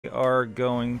We are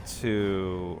going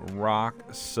to rock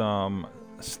some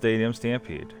Stadium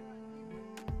Stampede.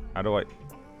 How do I...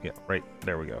 Yeah, right.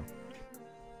 There we go.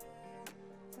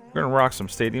 We're going to rock some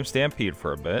Stadium Stampede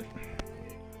for a bit.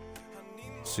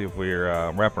 See if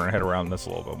we're wrapping our head around this a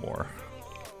little bit more.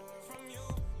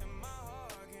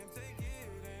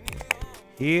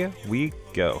 Here we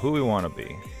go. Who we want to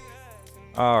be.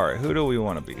 Alright, who do we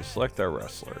want to be? Select our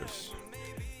wrestlers.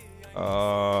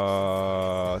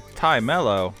 Ty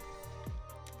Mello.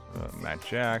 Matt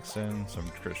Jackson. Some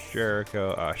Chris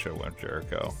Jericho. I should have went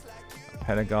Jericho.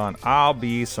 Pentagon. I'll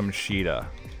be some Sheeta.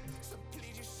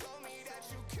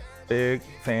 Big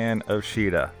fan of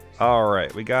Sheeta.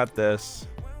 Alright, we got this.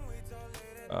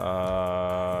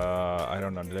 I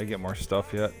don't know. Did I get more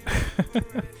stuff yet?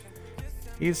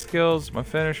 Heat skills. My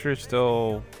finisher is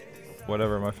still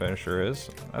whatever my finisher is.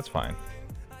 That's fine.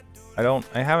 I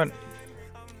haven't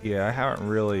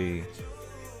really...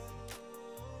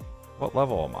 What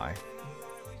level am I?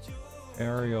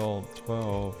 Aerial,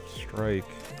 12, strike.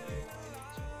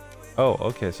 Oh,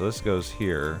 okay, so this goes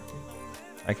here.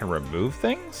 I can remove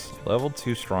things? Level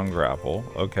 2 strong grapple.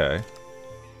 Okay.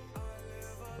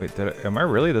 Wait, am I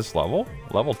really this level?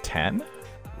 Level 10?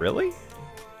 Really?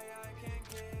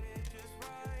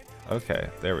 Okay,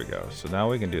 there we go. So now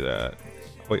we can do that.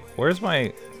 Wait, where's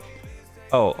my...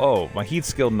 Oh, my heat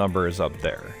skill number is up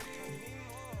there.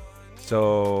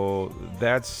 So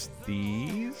that's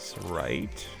these,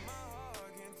 right?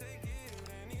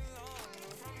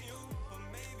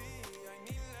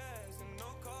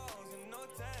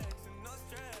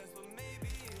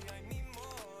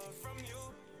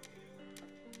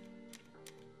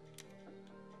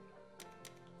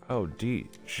 Oh,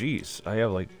 jeez. I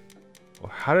have like...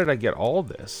 How did I get all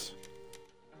this?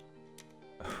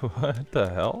 What the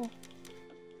hell?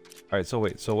 Alright, so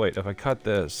wait. If I cut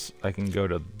this, I can go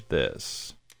to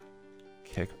this.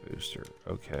 Kick booster.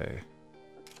 Okay.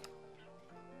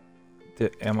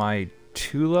 Am I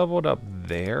too leveled up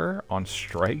there on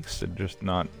strikes and just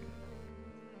not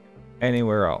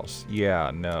anywhere else?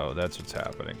 Yeah, no, that's what's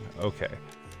happening. Okay.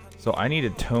 So I need to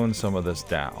tone some of this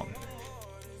down.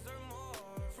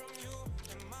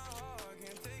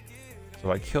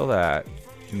 So I kill that.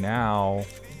 Now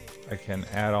I can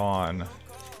add on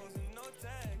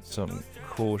some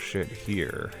cool shit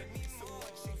here.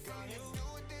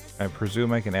 I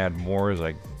presume I can add more as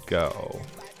I go.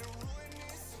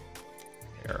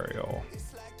 Aerial.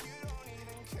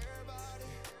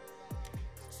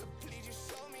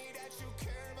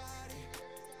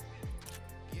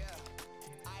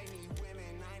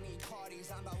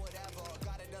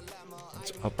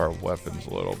 Let's up our weapons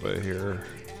a little bit here.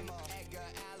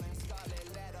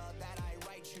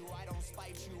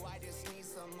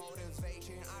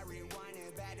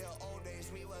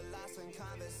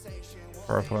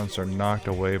 Our opponents are knocked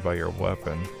away by your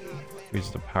weapon.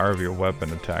 Use the power of your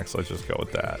weapon attacks. Let's just go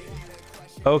with that.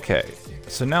 Okay,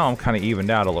 so now I'm kind of evened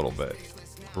out a little bit,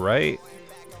 right?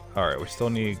 All right, we're still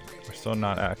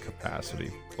not at capacity,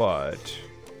 but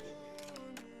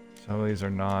some of these are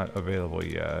not available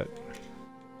yet.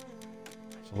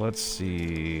 So let's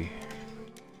see.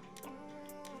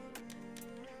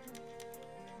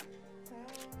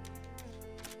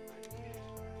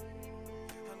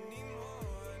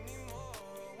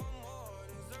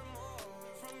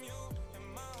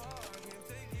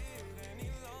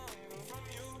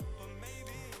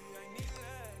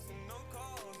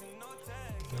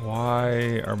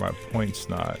 Why are my points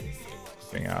not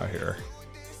being out here?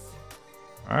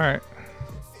 Alright.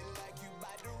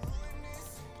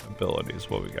 Abilities,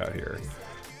 what we got here.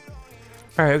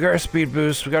 Alright, we got our speed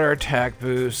boost, we got our attack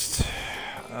boost.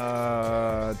 Do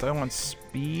I want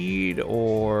speed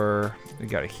or... We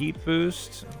got a heat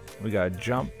boost, we got a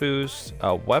jump boost,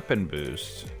 a weapon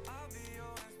boost.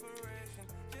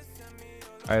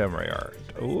 Item rare.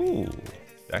 Ooh,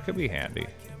 that could be handy.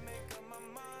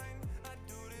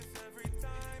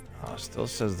 Oh, still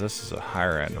says this is a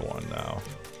higher end one though.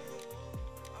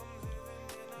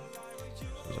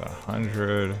 This is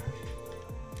 100. Yeah,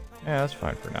 that's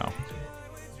fine for now.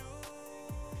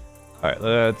 Alright,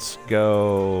 let's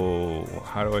go.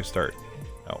 How do I start?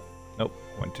 Oh, nope,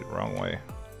 went the wrong way.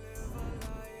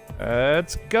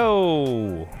 Let's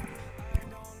go.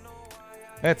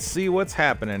 Let's see what's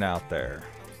happening out there.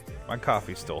 My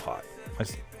coffee's still hot. My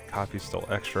coffee's still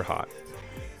extra hot.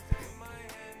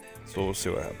 So we'll see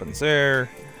what happens there.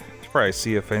 Let's probably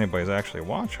see if anybody's actually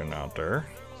watching out there.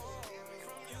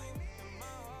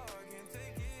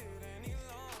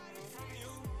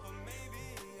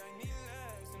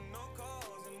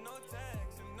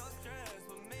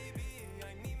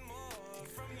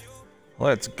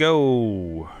 Let's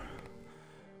go.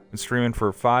 Been streaming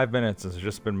for 5 minutes. It's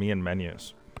just been me and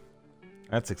menus.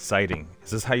 That's exciting.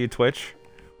 Is this how you Twitch?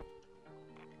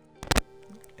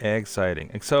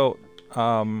 Exciting. So,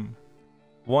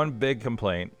 one big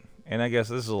complaint, and I guess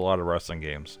this is a lot of wrestling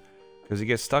games, because you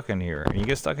get stuck in here, and you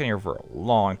get stuck in here for a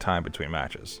long time between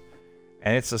matches.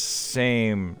 And it's the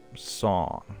same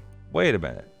song. Wait a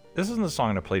minute. This isn't the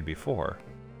song I played before.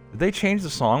 Did they change the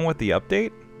song with the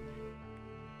update?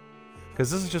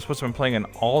 Because this is just what's been playing in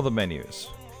all the menus.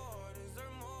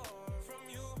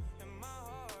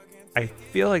 I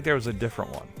feel like there was a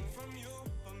different one.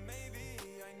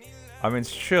 I mean,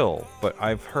 it's chill, but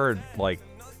I've heard like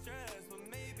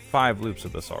 5 loops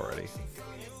of this already.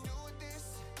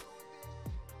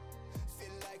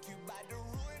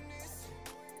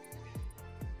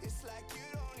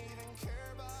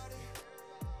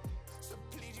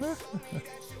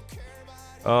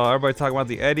 Oh, everybody talking about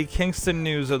the Eddie Kingston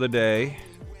news of the day.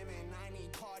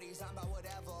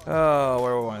 Oh,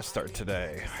 where do we want to start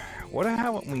today? What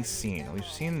haven't we seen? We've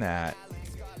seen that.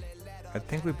 I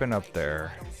think we've been up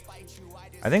there.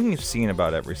 I think we've seen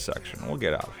about every section. We'll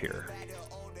get out of here.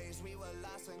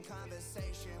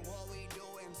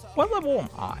 What level am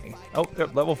I? Oh,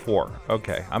 level 4.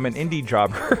 Okay, I'm an indie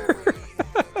jobber.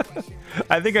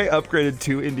 I think I upgraded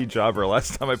to indie jobber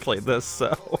last time I played this,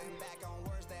 so.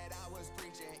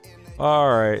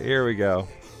 Alright, here we go.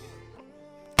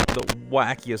 The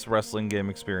wackiest wrestling game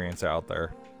experience out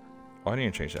there. Oh, I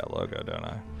need to change that logo, don't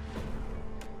I?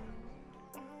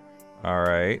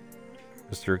 Alright.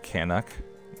 Mr. Canuck.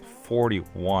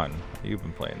 41. You've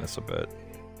been playing this a bit.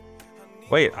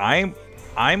 Wait, I'm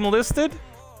listed?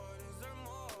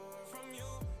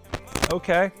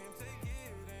 Okay.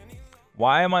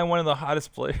 Why am I one of the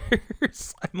hottest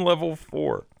players? I'm level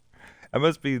 4. I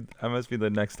must be the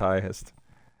next highest.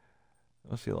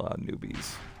 I see a lot of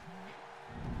newbies.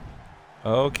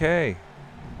 Okay.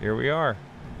 Here we are.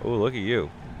 Oh, look at you.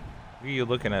 Look at you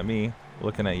looking at me.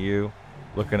 Looking at you.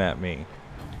 Looking at me.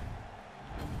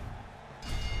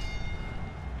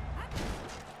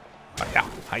 Hiya.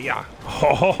 Hiya.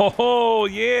 Oh,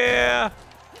 yeah.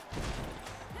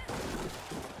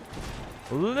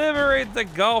 Liberate the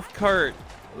golf cart.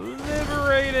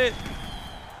 Liberate it.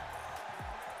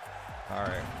 All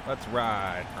right, let's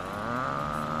ride.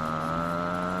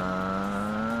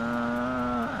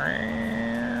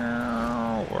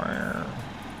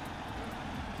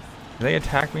 Did they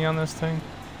attack me on this thing?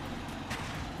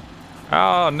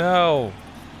 Oh, no.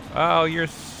 Oh, you're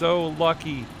so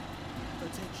lucky.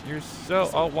 You're so...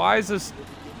 Oh, why is this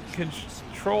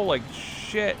control like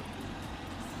shit?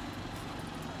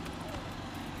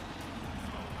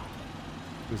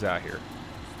 Who's out here?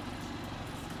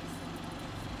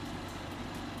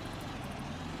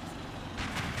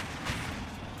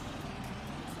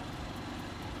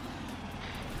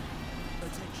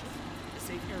 Attention. The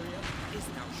safe area is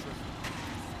now shrinking.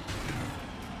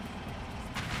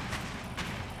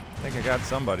 I think I got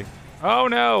somebody. Oh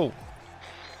no!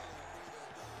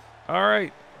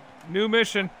 Alright. New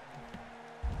mission.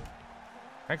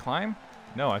 Can I climb?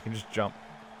 No, I can just jump.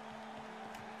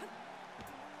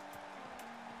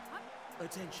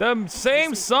 The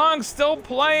same song still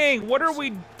playing. What are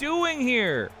we doing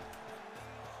here?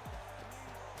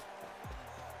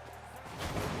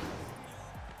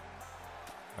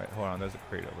 Alright, hold on. There's a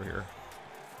crate over here.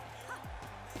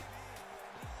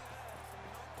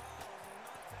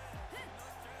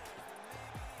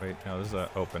 Wait, no, this is an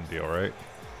open deal, right?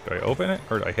 Do I open it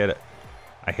or do I hit it?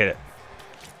 I hit it.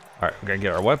 Alright, we're gonna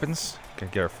get our weapons.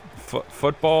 Gonna get our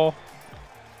football.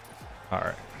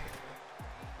 Alright.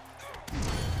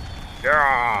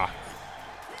 Yeah!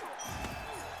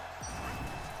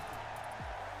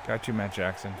 Got you, Matt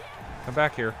Jackson. Come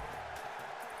back here.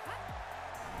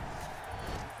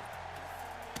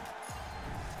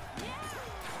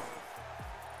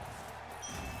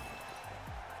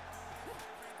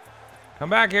 Come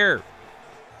back here.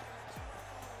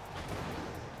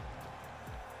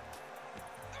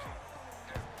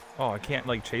 Oh, I can't,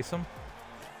 like, chase him?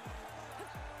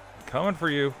 I'm coming for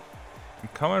you. I'm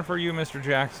coming for you, Mr.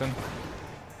 Jackson.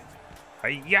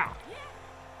 Hi-ya!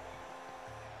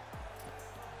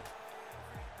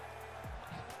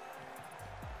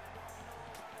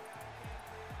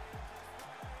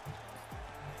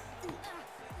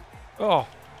 Oh,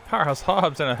 Powerhouse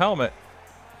Hobbs in a helmet.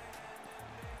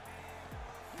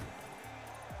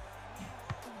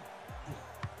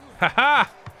 Ha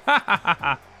ha! Ha ha ha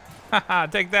ha! Ha ha!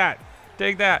 Take that!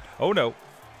 Take that! Oh no!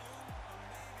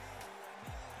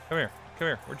 Come here! Come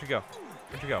here! Where'd you go?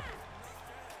 Where'd you go?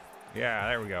 Yeah,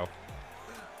 there we go.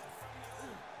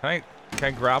 Can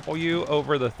I grapple you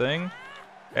over the thing?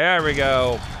 There we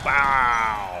go!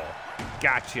 Wow!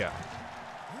 Gotcha.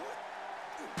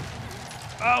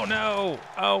 Oh no!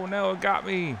 Oh no, it got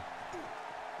me.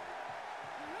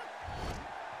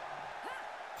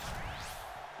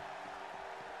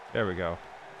 There we go.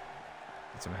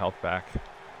 Get some health back.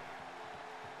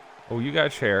 Oh, you got a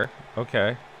chair.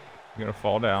 Okay. You're gonna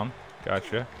fall down.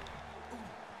 Gotcha.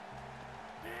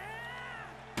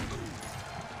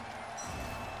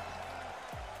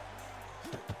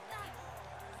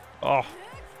 Oh.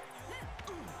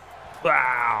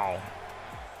 Wow.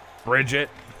 Bridget.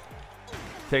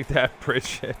 Take that,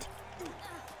 Bridget.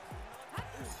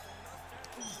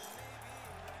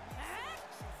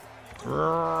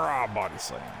 Body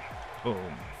slam. Boom.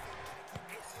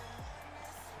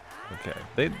 Okay.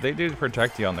 They do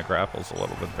protect you on the grapples a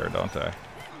little bit there, don't they?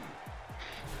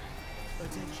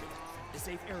 Attention. The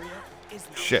safe area is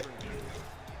now Shit. free.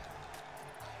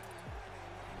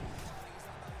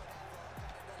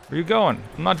 Where you going?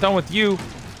 I'm not done with you.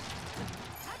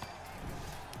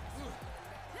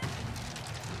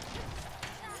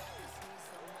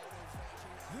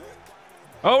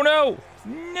 Oh no!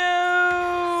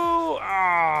 No!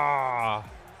 Ah!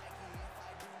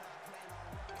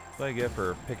 What do I get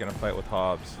for picking a fight with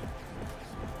Hobbs?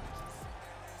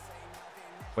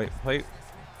 Wait, play.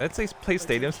 Let's say play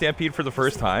Stadium Stampede for the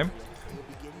first time. Will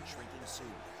begin shrinking soon.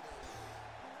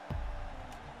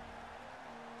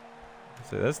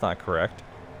 So that's not correct.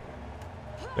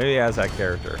 Maybe he has that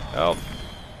character. Oh.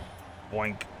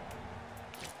 Boink.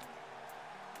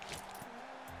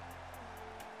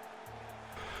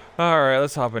 Alright,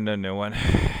 let's hop into a new one.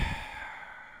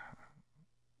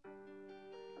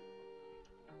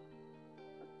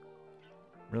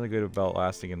 Really good about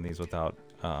lasting in these without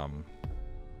by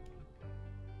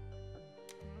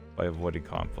avoiding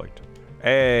conflict.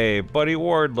 Hey, Buddy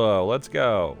Wardlow, let's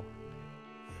go.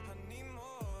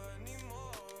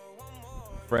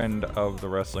 Friend of the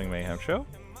Wrestling Mayhem Show.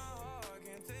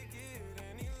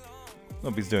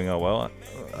 Hope he's doing well.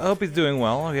 I hope he's doing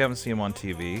well. If you haven't seen him on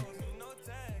TV.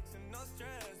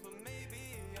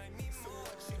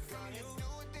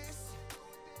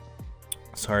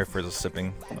 Sorry for the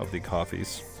sipping of the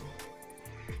coffees.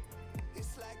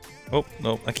 Oh,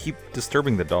 no, I keep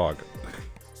disturbing the dog.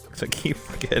 Because I keep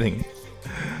forgetting.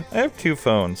 I have two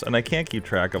phones, and I can't keep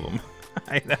track of them.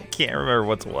 I can't remember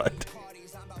what's what.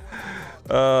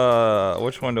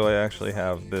 Which one do I actually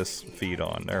have this feed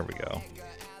on? There we go.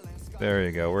 There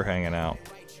you go, we're hanging out.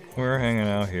 We're hanging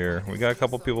out here. We got a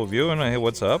couple people viewing. Hey,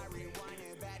 what's up?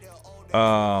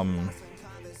 Let's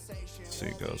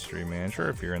see, go Stream Manager.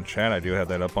 If you're in chat, I do have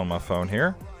that up on my phone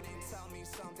here.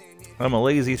 I'm a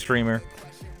lazy streamer.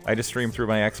 I just stream through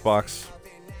my Xbox,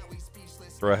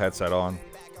 throw a headset on,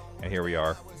 and here we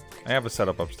are. I have a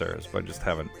setup upstairs, but I just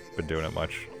haven't been doing it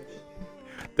much.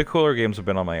 The cooler games have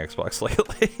been on my Xbox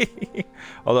lately.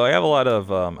 Although I have a lot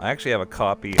of, I actually have a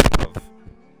copy of,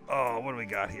 oh, what do we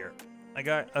got here? I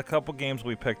got a couple games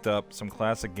we picked up, some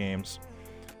classic games.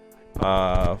 We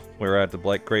were at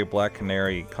the Great Black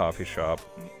Canary coffee shop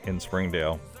in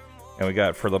Springdale. And we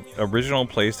got, for the original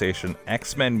PlayStation,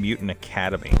 X-Men Mutant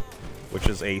Academy, which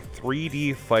is a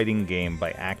 3D fighting game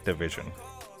by Activision.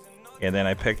 And then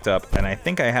I picked up, and I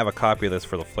think I have a copy of this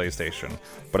for the PlayStation,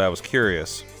 but I was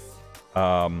curious.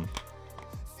 I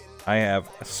have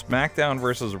SmackDown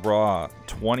vs. Raw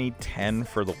 2010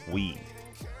 for the Wii.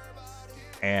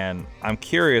 And I'm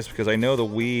curious because I know the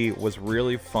Wii was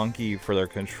really funky for their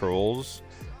controls,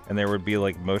 and there would be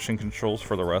like motion controls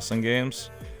for the wrestling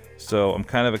games. So I'm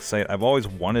kind of excited. I've always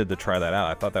wanted to try that out.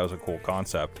 I thought that was a cool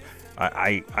concept.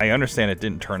 I understand it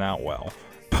didn't turn out well,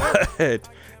 but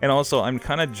and also I'm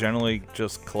kind of generally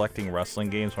just collecting wrestling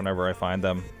games whenever I find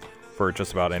them for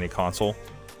just about any console.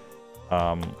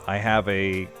 I have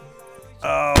a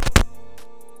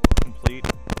complete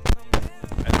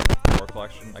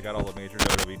collection. I got all the major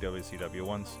WWE, WCW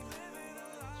ones,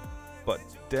 but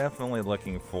definitely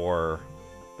looking for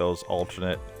those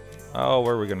alternate. Oh,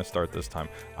 where are we gonna start this time?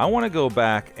 I want to go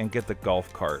back and get the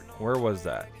golf cart. Where was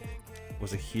that?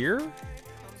 Was it here?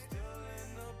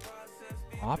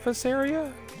 Office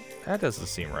area? That doesn't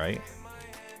seem right.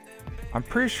 I'm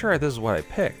pretty sure this is what I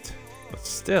picked, but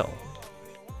still.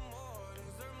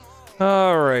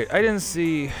 All right, I didn't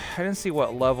see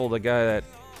what level the guy that,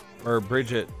 or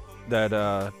Bridget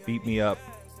that beat me up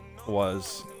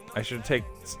was. I should take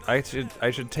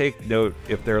note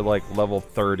if they're like level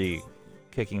 30,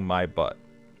 kicking my butt.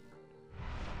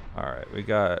 All right, we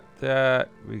got that.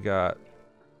 We got.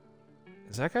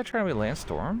 Is that guy trying to be Lance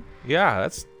Storm? Yeah,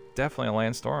 that's definitely a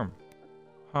Lance Storm.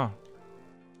 Huh.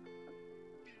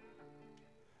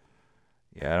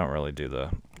 Yeah, I don't really do the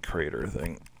creator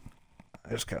thing. I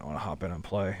just kind of want to hop in and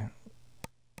play.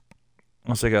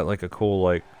 Unless I got like a cool,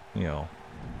 like, you know.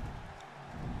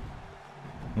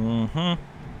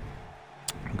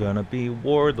 Gonna be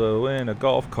Wardlow in a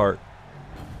golf cart.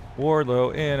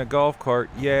 Wardlow in a golf cart,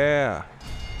 yeah.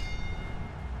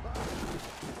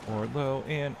 Wardlow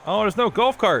in. Oh, there's no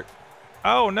golf cart.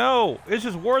 Oh no, it's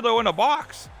just Wardlow in a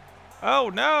box. Oh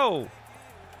no.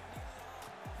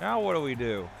 Now what do we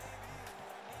do?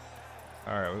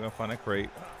 All right, we're gonna find a crate.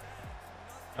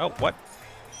 Oh, what?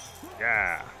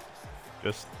 Yeah.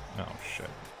 Just, oh shit.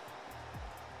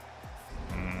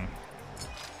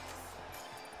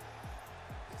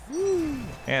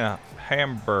 And a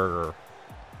hamburger.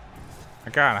 I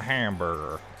got a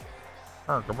hamburger.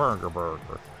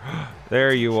 Burger.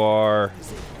 There you are. The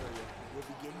safe area will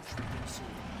begin shrinking soon.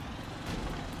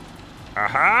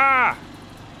 Aha!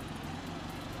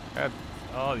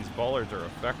 Oh, these ballers are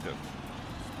effective.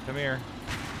 Come here.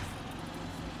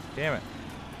 Damn it.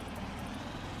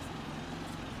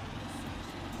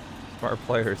 Smart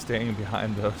player staying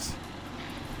behind those.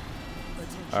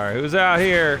 Alright, who's out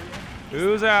here?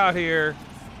 Who's out here?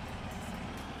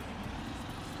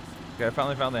 Okay, I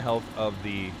finally found the health of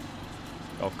the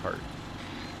golf cart.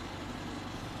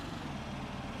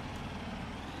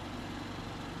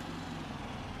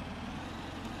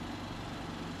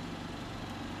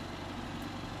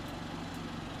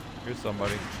 Here's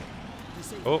somebody. The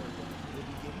safe Oh. area will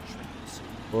begin shrinking soon.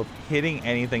 Well, if hitting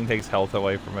anything takes health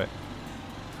away from it.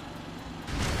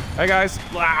 Hey guys.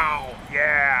 Wow.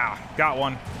 Yeah. Got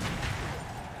one.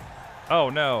 Oh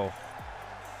no.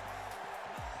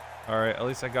 Alright, at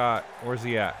least I got. Where's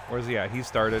he at? Where's he at? He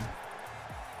started.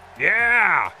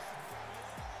 Yeah!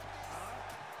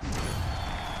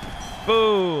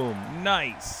 Boom.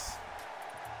 Nice.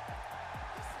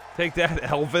 Take that,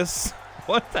 Elvis.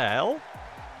 What the hell?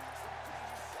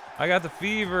 I got the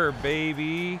fever,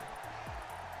 baby.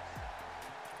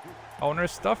 Oh, and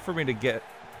there's stuff for me to get,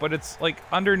 but it's like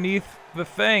underneath the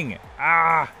thing.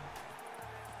 Ah!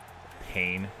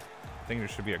 Pain. I think there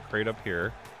should be a crate up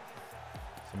here.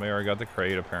 Somebody already got the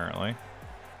crate, apparently.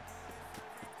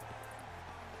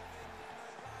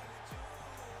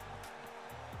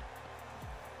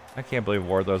 I can't believe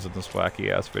Wardlow's in this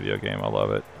wacky-ass video game. I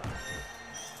love it.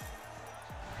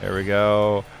 There we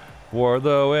go.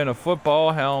 Wardlow in a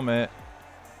football helmet.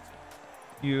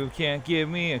 You can't give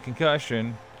me a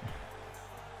concussion.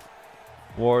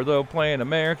 Wardlow playing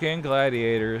American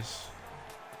Gladiators.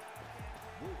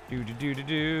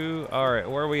 Alright,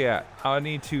 where are we at? I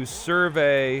need to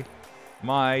survey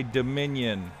my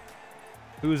dominion.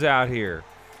 Who's out here?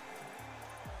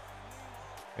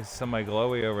 There's somebody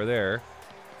glowy over there.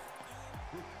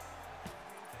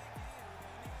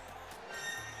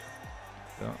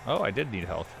 Oh, I did need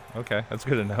health. Okay, that's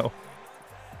good to know.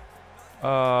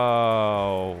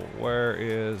 Oh, where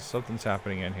is... Something's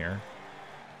happening in here.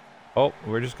 Oh,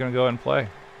 we're just gonna go ahead and play.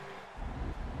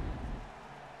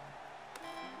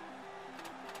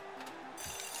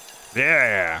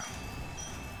 Yeah!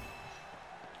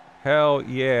 Hell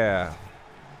yeah!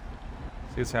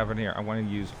 See what's happening here. I want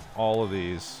to use all of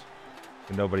these,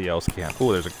 and nobody else can.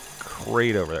 Oh, there's a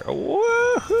crate over there.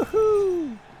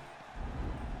 Woo-hoo-hoo!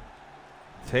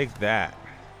 Take that.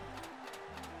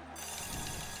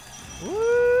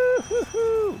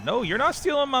 Woo-hoo-hoo! No, you're not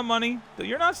stealing my money.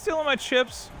 You're not stealing my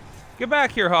chips. Get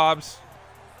back here, Hobbs.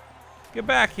 Get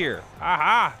back here.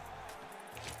 Aha!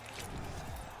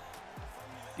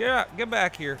 Get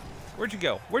back here. Where'd you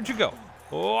go? Where'd you go?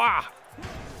 Wah!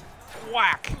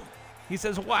 Whack! He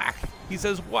says whack. He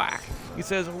says whack. He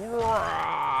says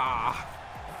rah!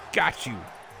 Got you.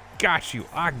 Got you.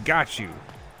 I got you.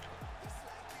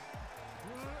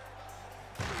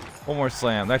 One more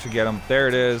slam. That should get him. There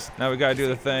it is. Now we gotta do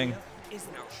the thing. Is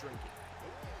now shrinking.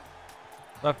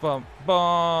 Left bump.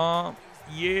 Bump.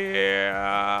 Yeah.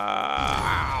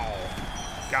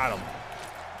 Ow. Got him.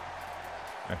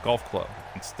 A golf club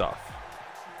and stuff.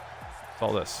 What's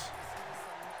all this?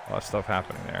 A lot of stuff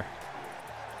happening there.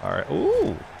 Alright.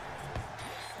 Ooh.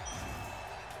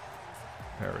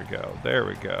 There we go. There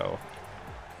we go.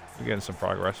 We're getting some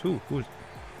progress. Ooh, who's...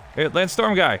 Hey,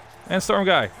 Landstorm guy. Landstorm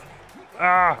guy.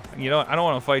 Ah! You know what? I don't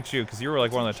want to fight you because you were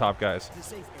like one of the top guys. The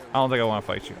safe area. I don't think I want to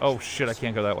fight you. Oh shit, I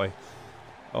can't go that way.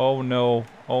 Oh no.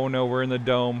 Oh no, we're in the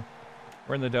dome.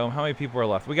 We're in the dome. How many people are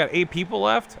left? We got 8 people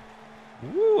left?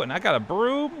 Woo, and I got a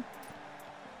broom.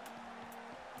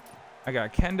 I got a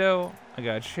kendo. I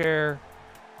got a chair.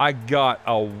 I got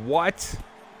a what?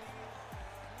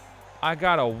 I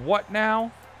got a what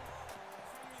now?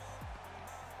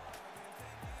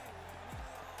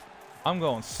 I'm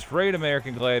going straight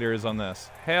American Gladiators on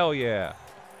this. Hell yeah.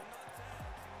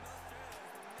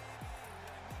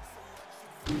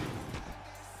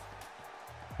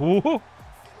 Woo!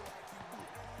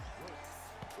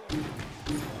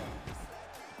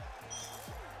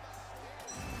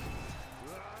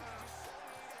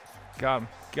 Got him,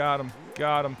 got him,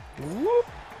 got him. Whoop!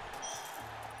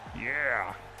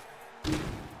 Yeah!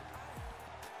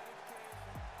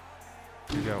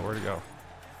 Where'd he go? Where'd he go?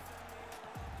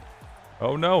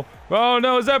 Oh no! Oh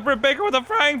no! Is that Britt Baker with a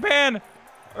frying pan?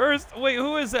 Or is, wait,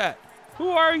 who is that? Who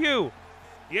are you?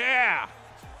 Yeah!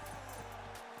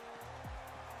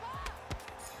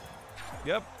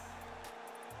 Yep.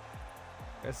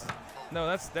 That's, no,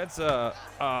 that's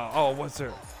oh, what's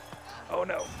her? Oh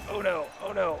no! Oh no!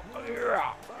 Oh no!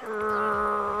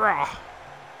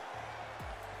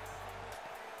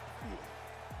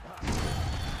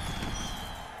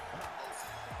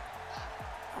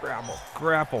 Grapple,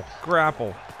 grapple,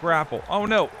 grapple, grapple. Oh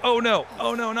no! Oh no!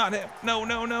 Oh no! Not him! No!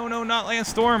 No! No! No! Not Lance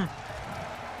Storm!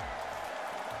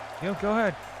 Yo, go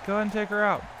ahead. Go ahead and take her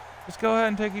out. Just go ahead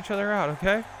and take each other out,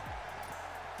 okay?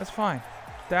 That's fine.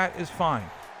 That is fine.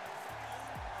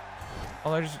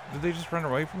 Oh, did they just run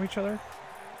away from each other?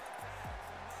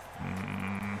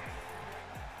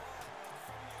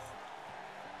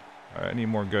 Alright, I need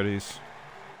more goodies.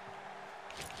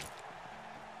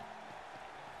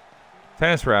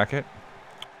 Tennis racket.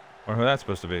 I wonder who that's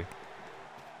supposed to be.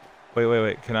 Wait, wait,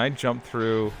 wait. Can I jump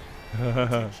through?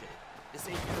 Attention. The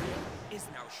safe area is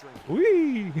now shrinking.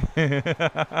 Whee!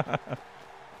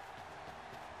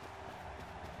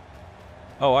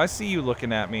 Oh, I see you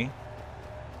looking at me.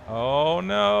 Oh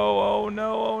no, oh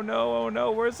no, oh no, oh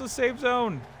no. Where's the safe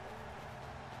zone?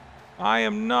 I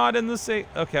am not in the safe.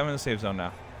 Okay, I'm in the safe zone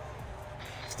now.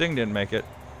 Sting didn't make it.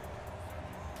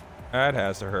 That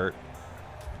has to hurt.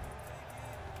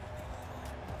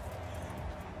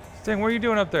 Sting, what are you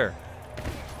doing up there?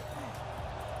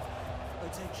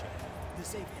 Attention. The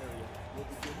safe area will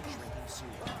begin shrinking soon.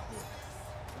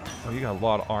 Oh, you got a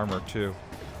lot of armor too.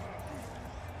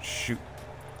 Shoot.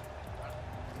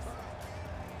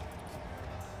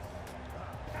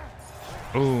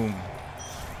 Boom.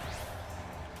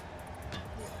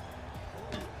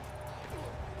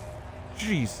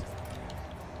 Jeez.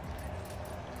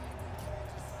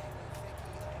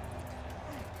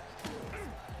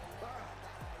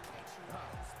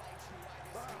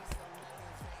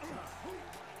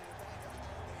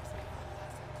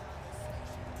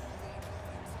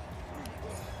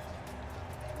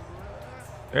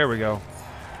 There we go.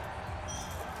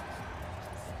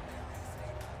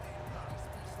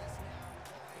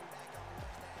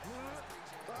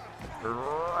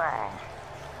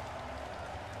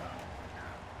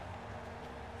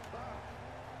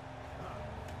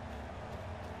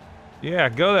 Yeah,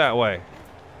 go that way.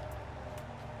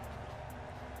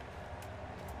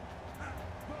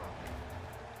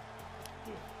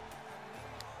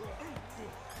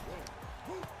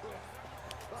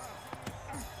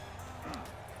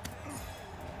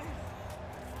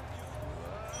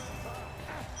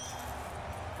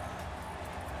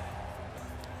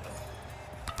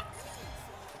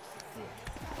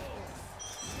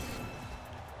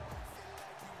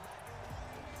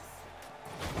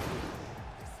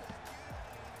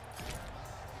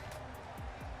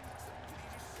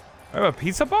 I have a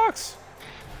pizza box?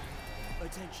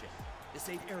 Attention. The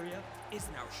safe area is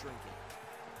now shrinking.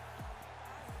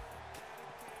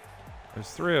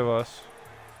 There's 3 of us.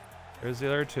 There's the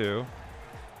other 2.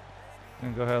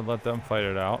 And go ahead and let them fight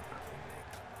it out.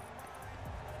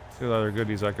 See what other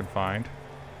goodies I can find.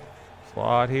 There's a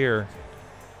lot here.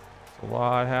 There's a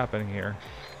lot happening here.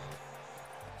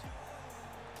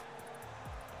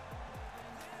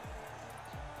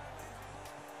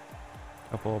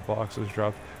 Couple of boxes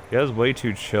dropped. Yeah, it's way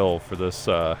too chill for this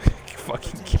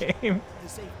fucking game. The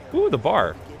safe area Ooh, the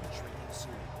bar. will begin shrinking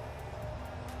soon.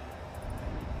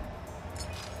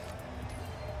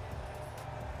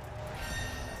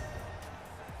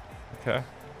 Okay.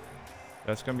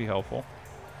 That's gonna be helpful.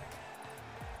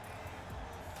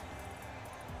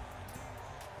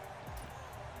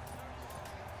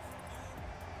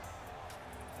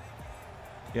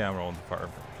 Yeah, I'm rolling the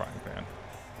frying pan.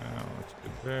 Oh, that's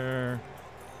good there.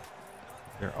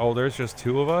 There. Oh, there's just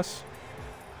 2 of us?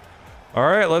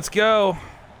 Alright, let's go.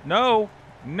 No.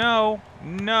 No.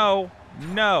 No.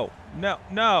 No. No.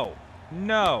 No.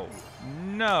 No.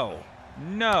 No.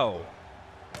 No.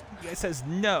 It says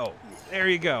no. There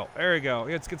you go. There you go.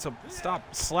 Let's get some.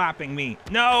 Stop slapping me.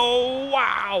 No.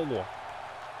 Wow.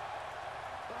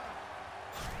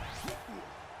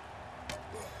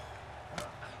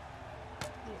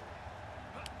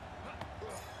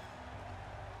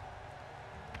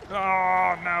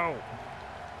 Oh, no.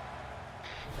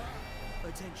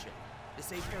 Attention. The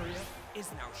safe area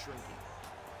is now shrinking.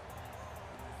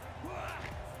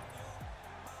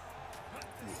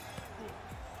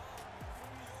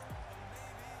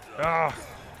 Ah!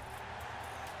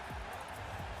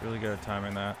 Really good at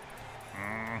timing that.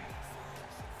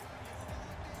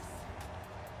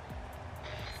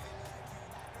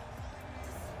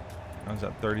 I was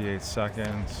at 38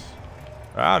 seconds.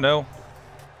 Ah, no.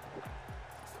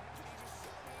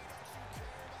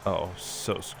 Oh,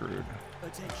 so screwed.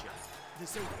 Attention. The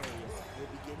safe area will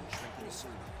begin shrinking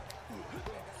soon.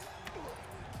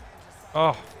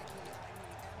 Oh.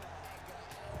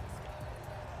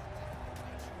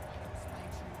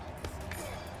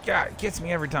 God, it gets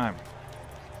me every time.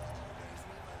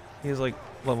 He's like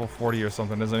level 40 or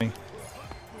something, isn't he?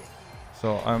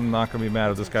 So I'm not gonna be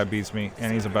mad if this guy beats me,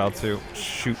 and he's about to.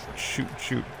 Shoot, shoot,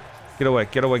 shoot. Get away,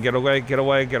 get away, get away, get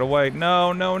away, get away.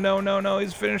 No, no, no, no, no.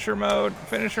 He's finisher mode.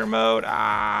 Finisher mode.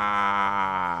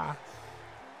 Ah.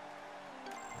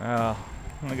 Well,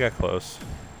 I got close.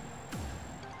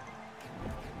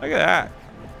 Look at that.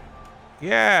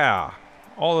 Yeah.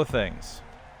 All the things.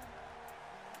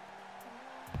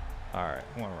 Alright,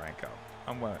 I want to rank up.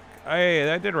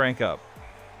 Hey, I did rank up.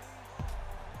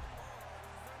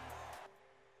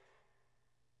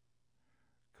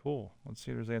 Cool. Let's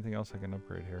see if there's anything else I can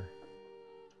upgrade here.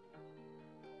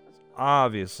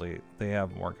 Obviously, they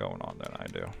have more going on than I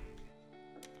do.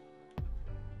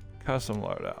 Custom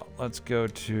loadout. Let's go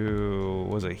to...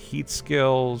 Was it heat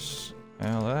skills?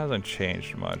 Well, that hasn't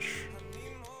changed much.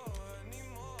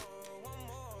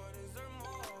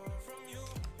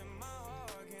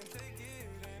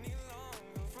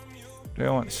 Do I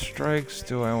want strikes?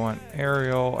 Do I want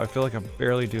aerial? I feel like I'm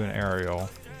barely doing aerial.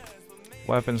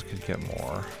 Weapons could get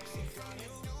more.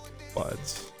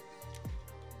 Buds.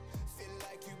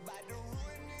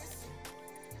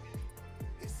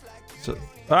 So,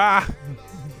 ah!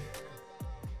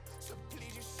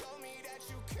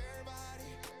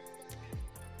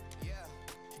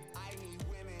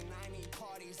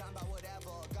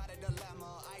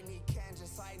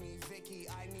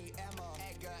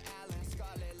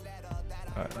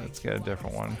 Alright, let's get a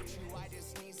different one.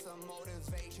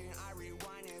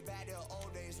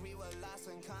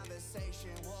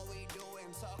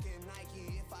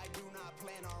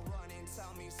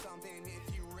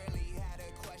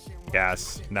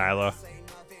 Yes, Nyla.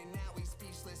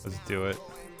 Let's do it.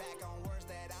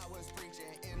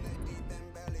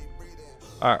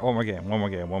 Alright, one more game, one more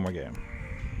game, one more game.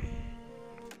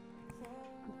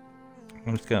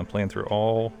 I'm just gonna plan through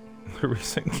all the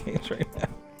recent games right now.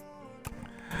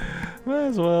 Might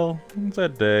as well. It's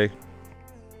that day.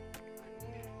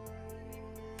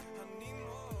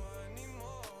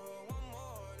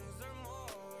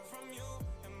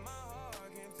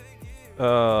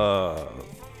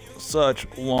 Such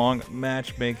long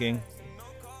matchmaking.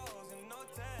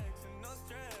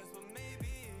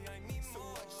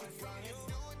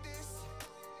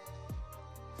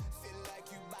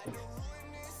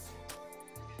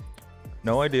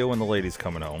 No idea when the lady's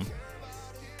coming home.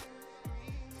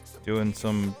 Doing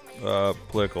some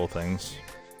political things.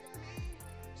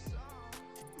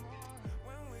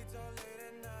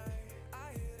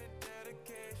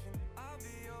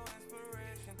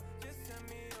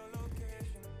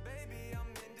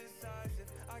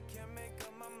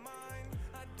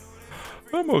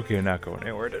 I'm okay not going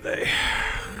anywhere today.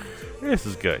 This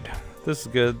is good. This is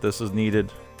good. This is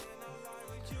needed.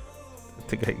 I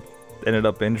think I ended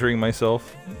up injuring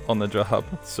myself on the job,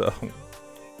 so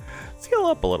let's heal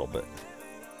up a little bit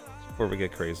before we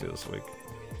get crazy this week.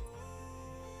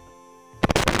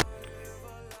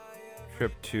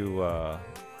 Trip to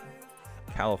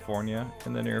California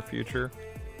in the near future.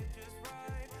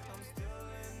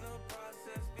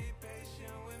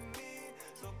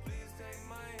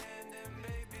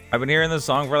 I've been hearing this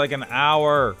song for like an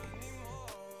hour.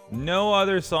 No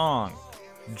other song.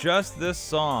 Just this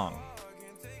song.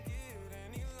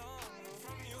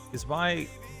 Is my...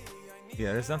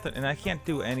 Yeah, there's nothing... And I can't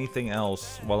do anything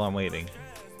else while I'm waiting.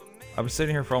 I've been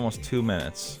sitting here for almost 2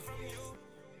 minutes.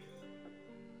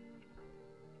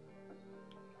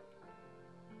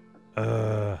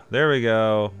 There we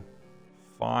go.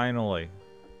 Finally.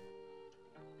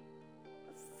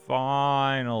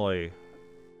 Finally.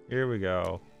 Here we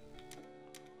go.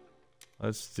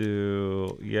 Let's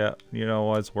do... Yeah, you know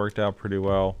what's worked out pretty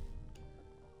well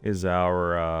is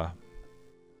our...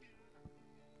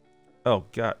 Oh,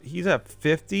 God. He's at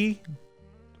 50?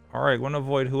 Alright, want to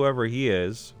avoid whoever he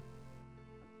is.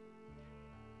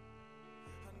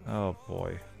 Oh,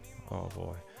 boy. Oh,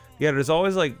 boy. Yeah, there's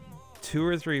always, like, 2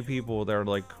 or 3 people that are,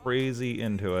 like, crazy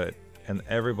into it, and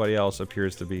everybody else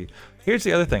appears to be... Here's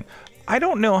the other thing. I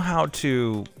don't know how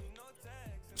to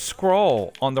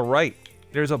scroll on the right.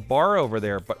 There's a bar over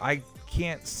there, but I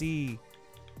can't see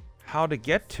how to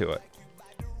get to it.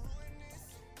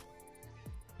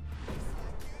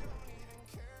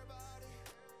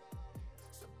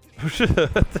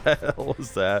 What the hell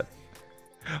was that?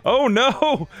 Oh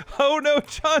no! Oh no!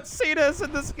 John Cena's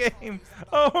in this game!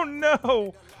 Oh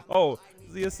no! Oh,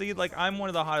 you see, like, I'm one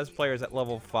of the hottest players at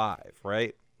level 5,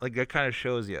 right? Like, that kind of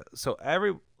shows you. So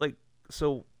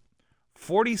so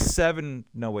 47,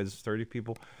 no, wait, it's 30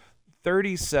 people.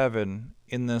 37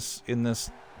 in this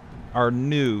are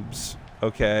noobs,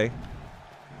 okay?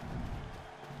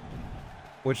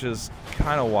 Which is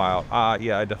kind of wild.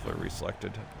 Yeah, I definitely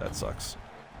reselected. That sucks.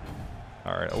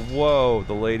 All right. Whoa,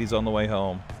 the lady's on the way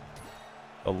home.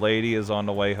 The lady is on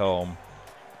the way home.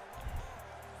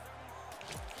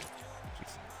 Jeez, I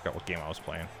forgot what game I was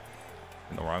playing.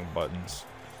 In the wrong buttons.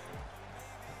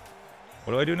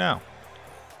 What do I do now?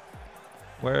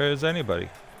 Where is anybody?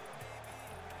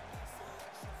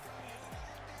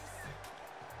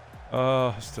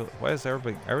 Still, why is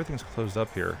everything's closed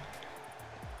up here?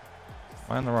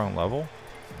 Am I on the wrong level?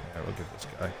 Yeah, look at this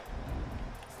guy.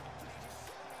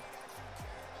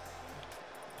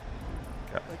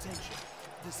 Okay. Attention.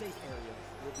 The safe area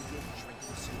will begin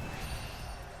shrinking soon.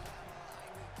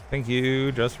 Thank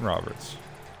you, Justin Roberts.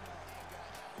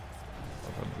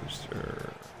 Weapon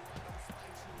booster.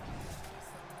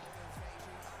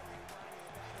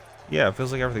 Yeah, it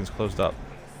feels like everything's closed up.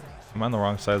 Am I on the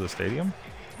wrong side of the stadium?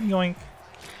 Yoink.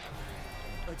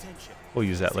 Attention. We'll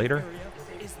use that later. Area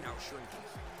is now shrinking.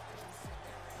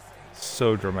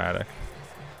 So dramatic.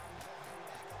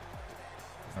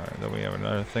 Alright, then we have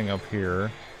another thing up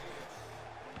here.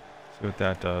 See what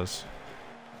that does.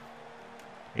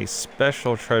 A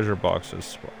special treasure box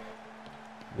is...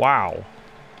 Wow.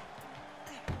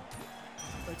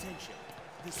 Attention.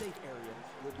 The safe area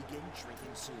will begin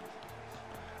shrinking soon.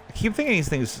 I keep thinking these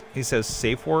things... He says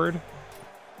safe word.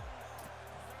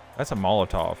 That's a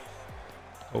Molotov.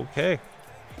 Okay.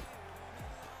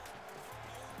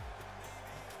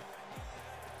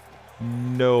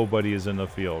 Nobody is in the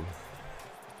field.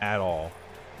 At all.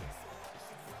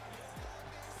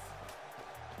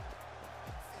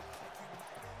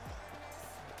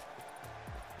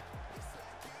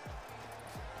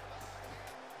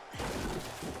 I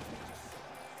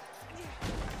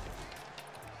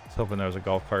was hoping there was a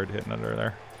golf cart hitting under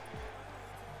there.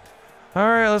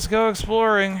 Alright, let's go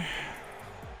exploring.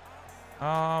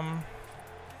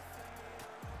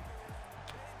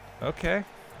 Okay.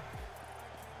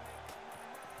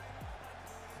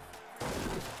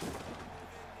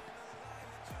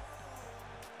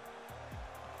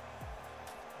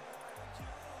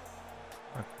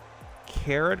 A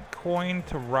carrot coin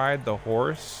to ride the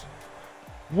horse?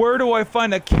 Where do I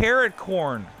find a carrot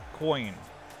coin?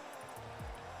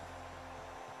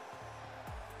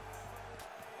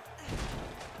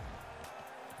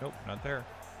 Nope, not there.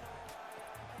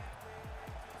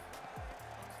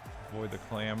 Avoid the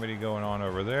calamity going on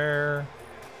over there.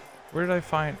 Where did I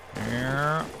find...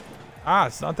 Ah,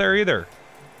 it's not there either.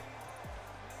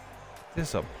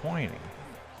 Disappointing.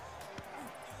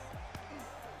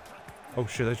 Oh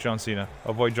shit, that's John Cena.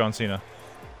 Avoid John Cena.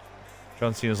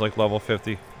 John Cena's like level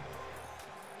 50.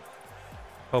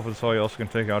 Hopefully somebody else can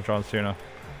take out John Cena.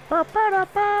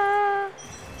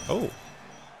 Oh.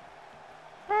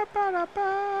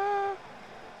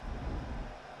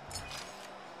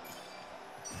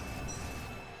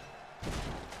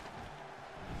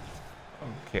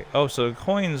 Okay. Oh, so the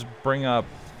coins bring up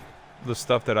the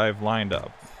stuff that I've lined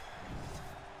up.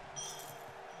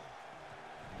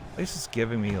 At least it's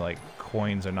giving me like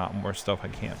coins and not more stuff I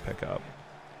can't pick up.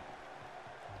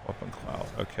 Weapon cloud.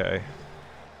 Okay.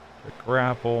 The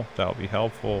grapple. That'll be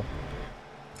helpful.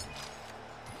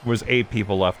 Was 8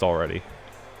 people left already.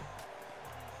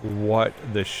 What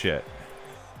the shit?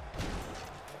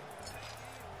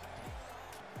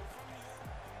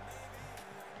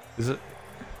 Is it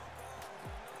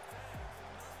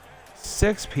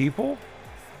 6 people?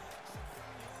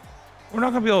 We're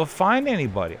not gonna be able to find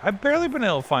anybody. I've barely been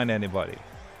able to find anybody.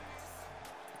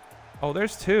 Oh,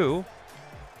 there's 2.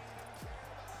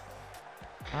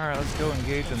 Alright, let's go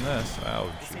engage in this.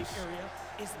 Oh, jeez.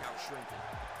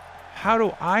 How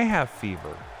do I have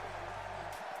fever?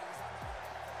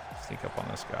 Sneak up on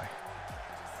this guy.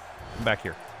 Come back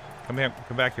here. Come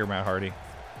back here, Matt Hardy.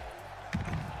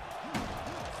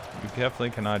 You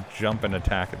definitely cannot jump and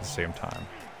attack at the same time.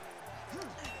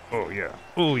 Oh yeah.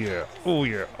 Oh yeah. Oh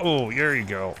yeah. Oh, there you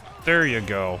go. There you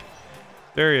go.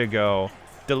 There you go.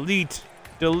 Delete.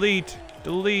 Delete.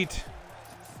 Delete.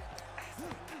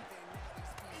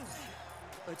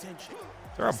 Is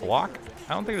there a block?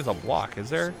 I don't think there's a block, is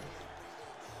there?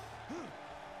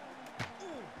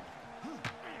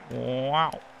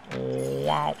 Wow.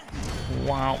 Wow.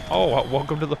 Wow. Oh,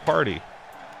 welcome to the party.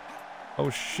 Oh,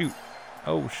 shoot.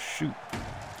 Oh, shoot.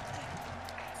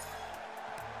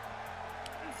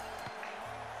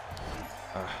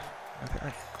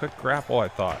 Quick grapple, I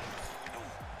thought.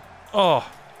 Oh.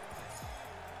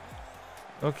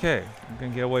 Okay, I'm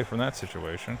gonna get away from that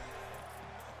situation.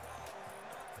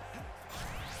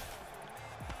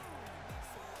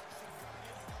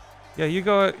 Yeah, you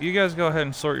guys go ahead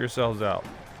and sort yourselves out.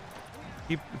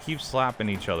 Keep slapping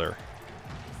each other.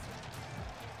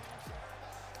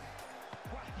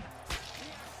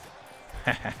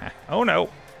 Oh no.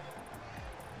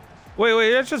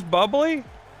 Wait, that's just bubbly?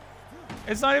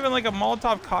 It's not even like a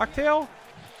Molotov cocktail?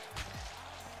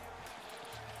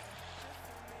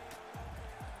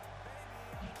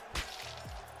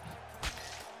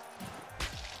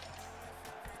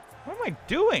 What am I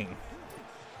doing?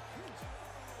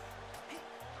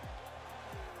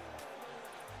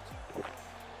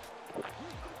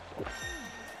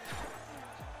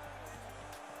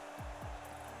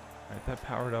 Alright, that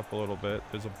powered up a little bit.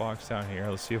 There's a box down here.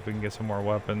 Let's see if we can get some more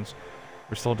weapons.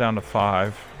 We're still down to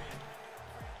 5.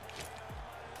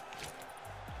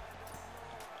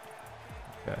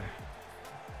 Okay.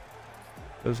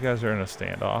 Those guys are in a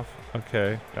standoff.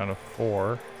 Okay, down to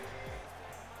 4.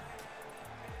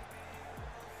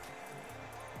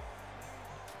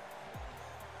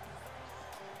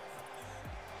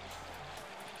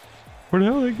 Where the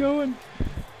hell are they going?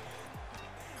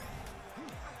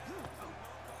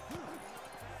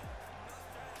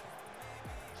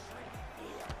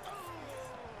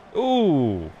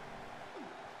 Ooh.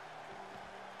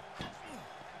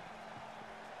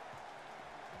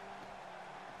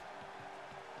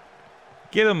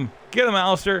 Get him,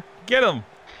 Alistair. Get him.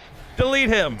 Delete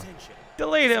him.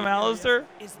 Delete him, Alistair.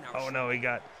 Oh no, he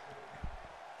got.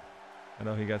 I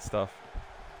know he got stuff.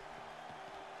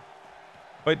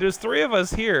 Wait, there's 3 of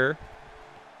us here.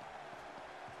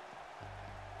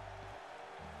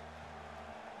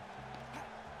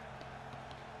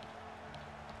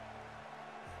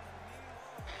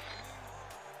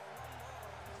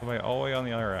 Somebody all the way on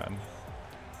the other end.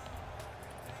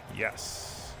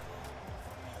 Yes.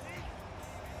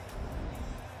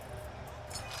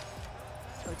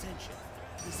 Attention.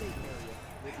 The safe area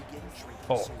will begin shrinking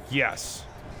Oh, soon. yes.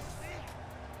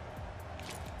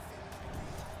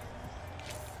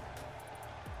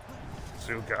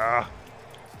 Suka.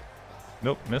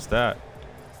 Nope, missed that.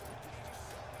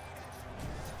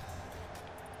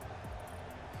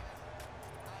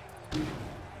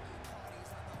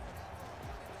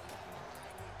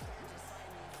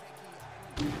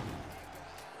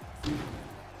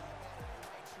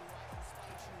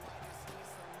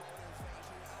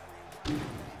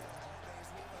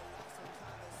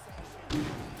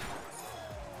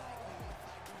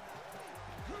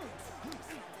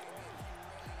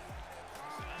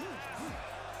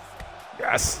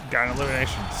 Yes, got an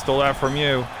elimination. Stole that from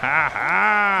you. Ha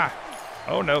ha!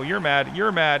 Oh no, you're mad.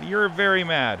 You're mad. You're very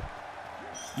mad.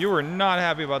 You were not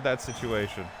happy about that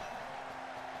situation.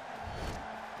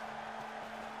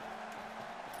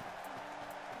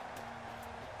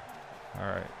 All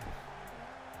right.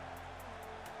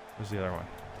 Where's the other one?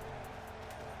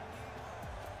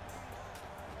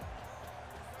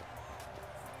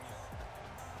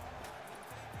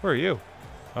 Where are you?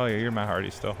 Oh yeah, you're Matt Hardy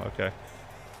still. Okay.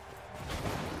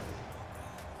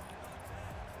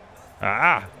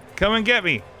 Ah! Come and get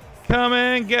me! Come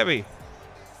and get me!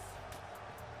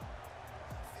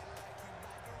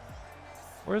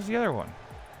 Where's the other one?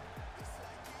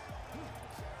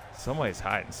 Somebody's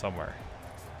hiding somewhere.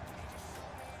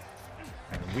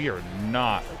 And we are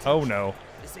not. Oh no.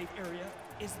 The safe area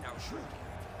is now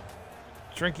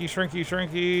shrinking. Shrinky, shrinky,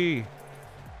 shrinky!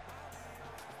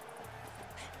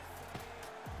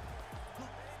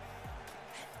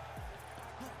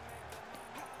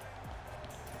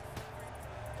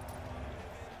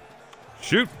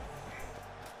 Shoot!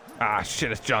 Ah,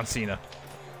 shit, it's John Cena.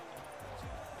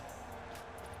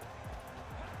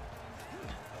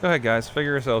 Go ahead, guys.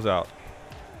 Figure yourselves out.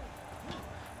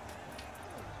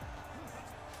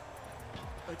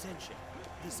 Attention.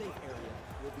 The safe area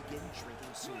will begin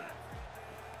shrinking soon.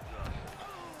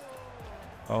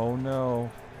 Oh,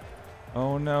 no.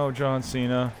 Oh, no, John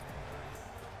Cena.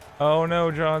 Oh,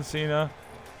 no, John Cena.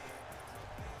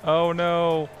 Oh,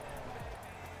 no.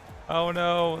 Oh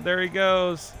no, there he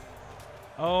goes.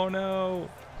 Oh no.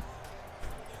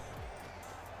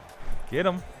 Get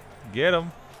him. Get him.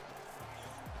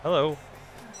 Hello.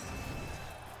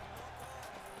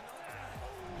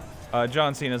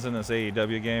 John Cena's in this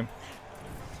AEW game.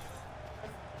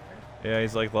 Yeah,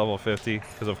 he's like level 50,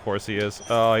 because of course he is.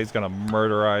 Oh, he's gonna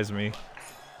murderize me.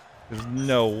 There's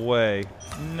no way.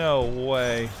 No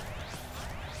way.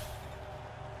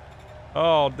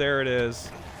 Oh, there it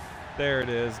is. There it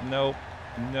is. Nope.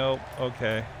 Nope.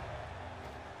 Okay.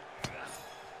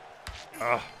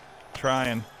 Ugh.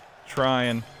 Trying.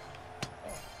 Trying.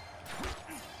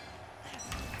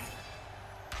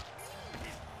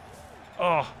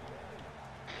 Oh.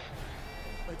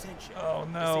 Oh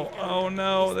no. Oh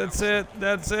no. That's it.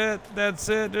 That's it. That's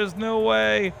it. There's no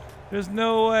way. There's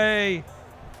no way.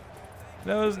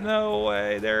 There's no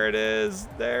way. There it is.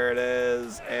 There it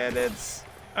is. And it's...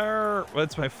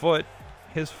 That's my foot.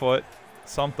 His foot.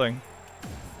 Something.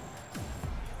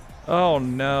 Oh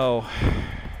no.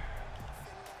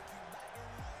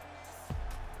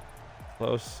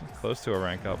 Close to a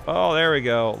rank up. Oh, there we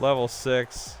go. Level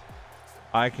 6.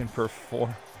 I can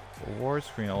perform. The war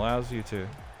screen allows you to...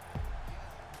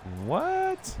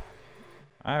 What?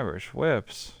 Irish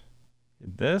whips.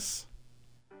 This?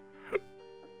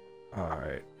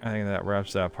 Alright. I think that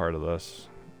wraps that part of this.